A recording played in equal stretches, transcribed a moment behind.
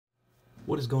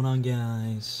What is going on,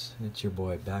 guys? It's your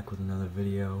boy back with another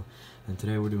video, and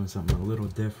today we're doing something a little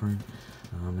different.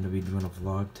 I'm going to be doing a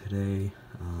vlog today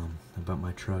about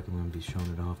my truck. I'm going to be showing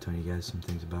it off, telling you guys some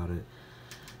things about it,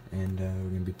 and we're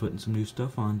going to be putting some new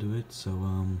stuff onto it.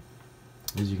 So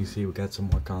as you can see, we got some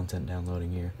more content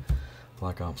downloading here.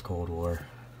 Black Ops Cold War.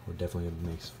 We're definitely going to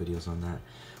make some videos on that,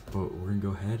 but we're going to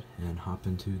go ahead and hop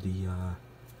into the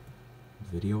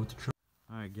video with the truck.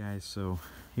 Alright guys, so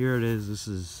here it is. This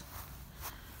is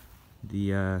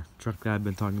the truck that I've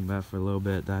been talking about for a little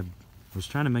bit that I was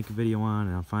trying to make a video on,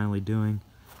 and I'm finally doing.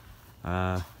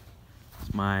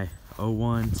 It's my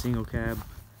 01 single cab.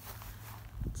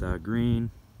 It's green,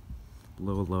 a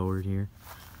little lowered here.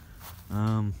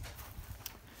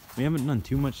 We haven't done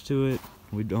too much to it.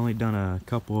 We've only done a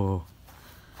couple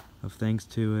of things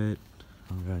to it.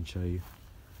 I'll go ahead and show you.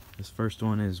 This first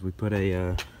one is we put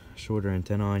a shorter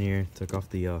antenna on here. Took off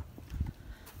the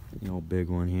old big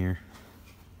one here.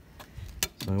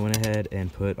 So I went ahead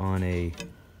and put on a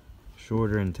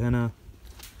shorter antenna.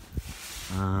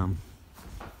 And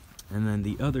then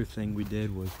the other thing we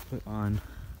did was put on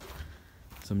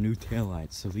some new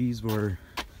taillights. So these were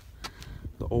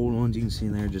the old ones you can see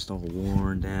there, just all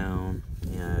worn down.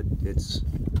 Yeah, they're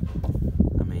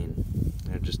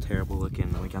just terrible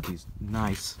looking. We got these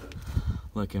nice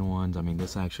looking ones. I mean,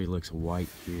 this actually looks white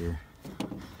here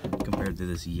compared to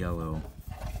this yellow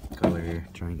color here.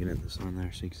 Try and get this on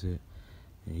there so you can see it.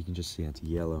 And you can just see it's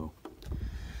yellow.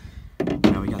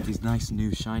 Now we got these nice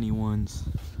new shiny ones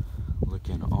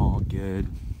looking all good.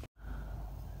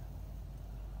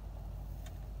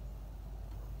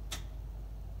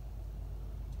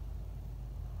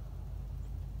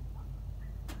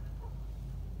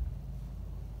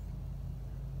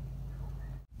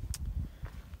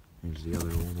 Here's the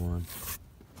other old one.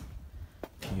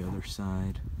 The other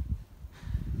side.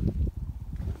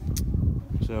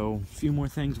 So a few more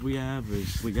things we have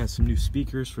is we got some new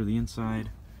speakers for the inside.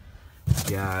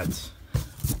 We got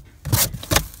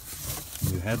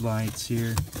new headlights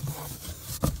here.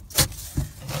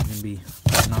 Gonna be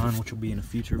putting on, which will be in a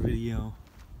future video.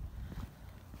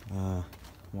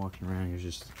 Walking around here,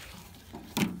 just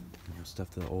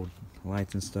stuff, the old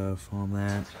lights and stuff on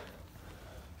that.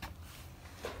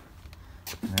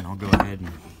 And then I'll go ahead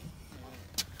and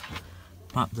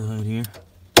pop the hood here.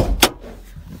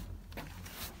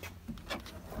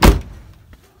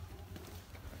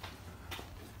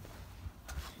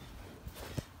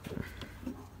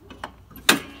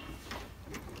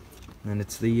 And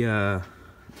it's the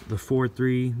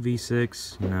 4.3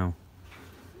 V6,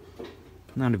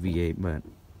 not a V8, but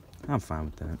I'm fine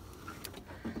with that.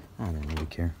 I don't really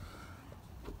care.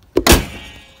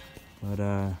 But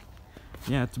yeah,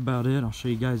 that's about it. I'll show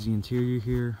you guys the interior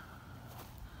here.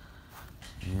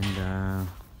 And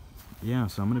yeah,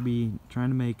 so I'm gonna be trying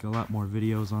to make a lot more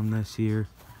videos on this here,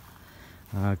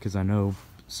 because I know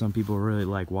some people really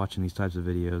like watching these types of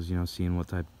videos, seeing what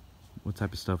type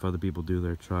of stuff other people do to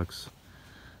their trucks.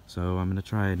 So I'm gonna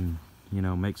try and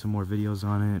make some more videos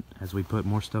on it as we put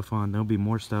more stuff on. There'll be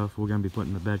more stuff. We're gonna be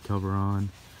putting the bed cover on,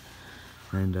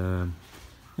 and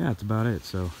yeah, that's about it.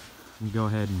 So let me go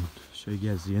ahead and show you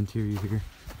guys the interior here.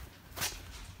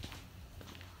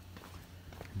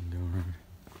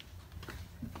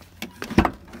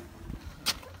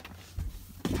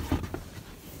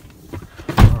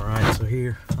 Alright, so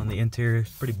here on the interior,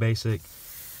 it's pretty basic.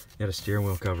 Got a steering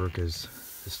wheel cover because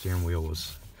the steering wheel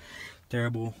was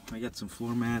terrible. I got some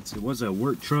floor mats. It was a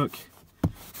work truck,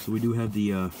 so we do have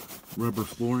the rubber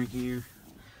flooring here.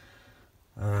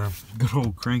 Good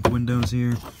old crank windows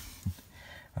here.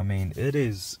 I mean, it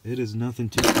is nothing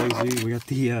too crazy. We got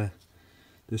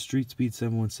the Street Speed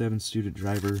 717 student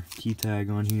driver key tag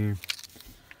on here.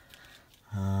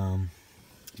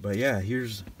 But yeah,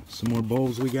 here's some more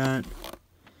bowls we got.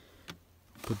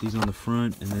 Put these on the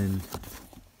front, and then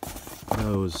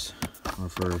those are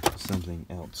for something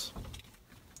else.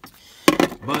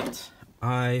 But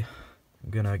I'm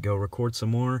gonna go record some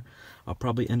more. I'll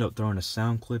probably end up throwing a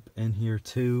sound clip in here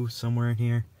too, somewhere in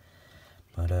here.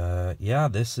 But yeah,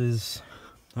 this is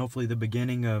hopefully the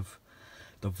beginning of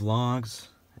the vlogs,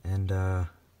 and yeah,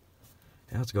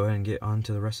 let's go ahead and get on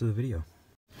to the rest of the video.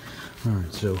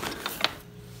 Alright, so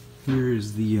here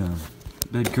is the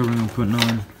bed covering I'm putting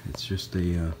on. It's just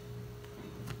a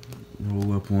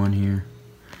roll up one here,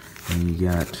 and you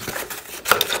got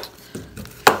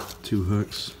two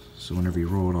hooks, so whenever you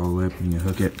roll it all the way up and you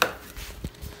hook it,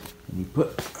 and you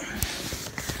put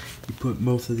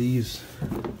both of these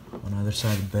on either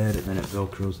side of the bed, and then it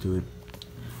velcros to it.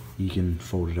 You can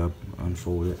fold it up,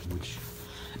 unfold it, which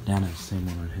Dan has the same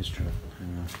one on his truck.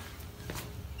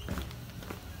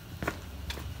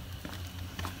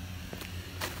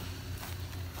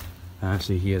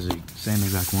 See, he has the same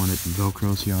exact one. It's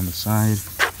Velcros here on the side.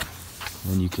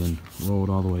 And you can roll it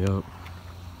all the way up.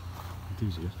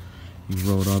 Enthusiast. You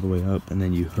roll it all the way up, and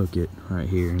then you hook it right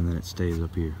here, and then it stays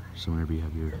up here. So whenever you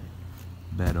have your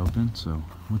bed open. So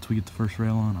once we get the first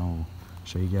rail on, I'll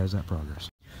show you guys that progress.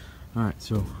 Alright,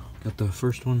 so got the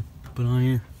first one put on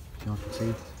here. Y'all can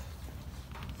see.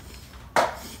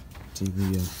 See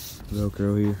the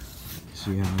Velcro here.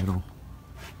 See how it'll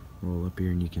roll up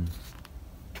here, and you can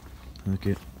hook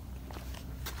it.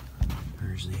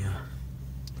 There's the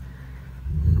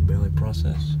belly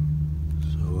process.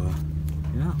 So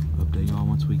yeah, update y'all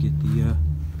once we get the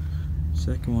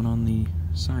second one on the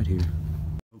side here.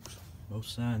 Folks, both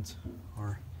sides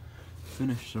are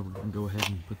finished, so we're gonna go ahead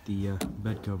and put the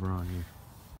bed cover on here.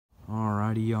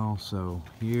 Alrighty y'all, so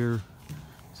here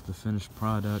is the finished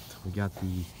product. We got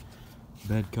the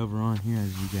bed cover on here.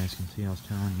 As you guys can see, I was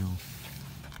telling y'all,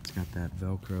 it's got that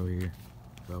Velcro here.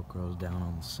 Velcro's down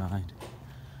on the side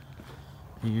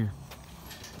here.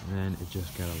 And then it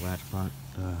just got a latch pot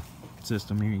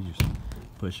system here. You just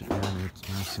push it down and it's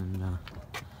nice and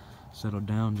settled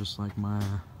down, just like my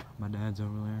dad's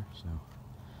over there. So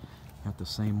got the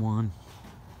same one,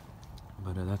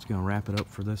 but that's gonna wrap it up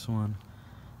for this one.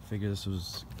 Figure this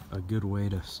was a good way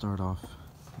to start off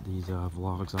these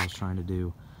vlogs I was trying to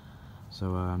do.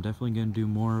 So I'm definitely gonna do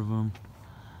more of them.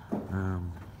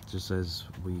 Just as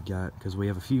we got, because we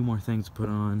have a few more things to put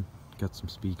on. Got some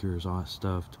speakers, all that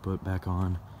stuff to put back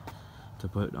on,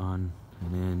 and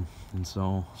then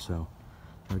install. So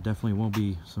there definitely will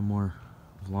be some more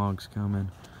vlogs coming.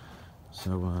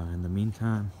 So in the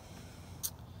meantime,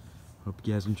 hope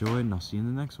you guys enjoyed, and I'll see you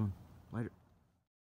in the next one.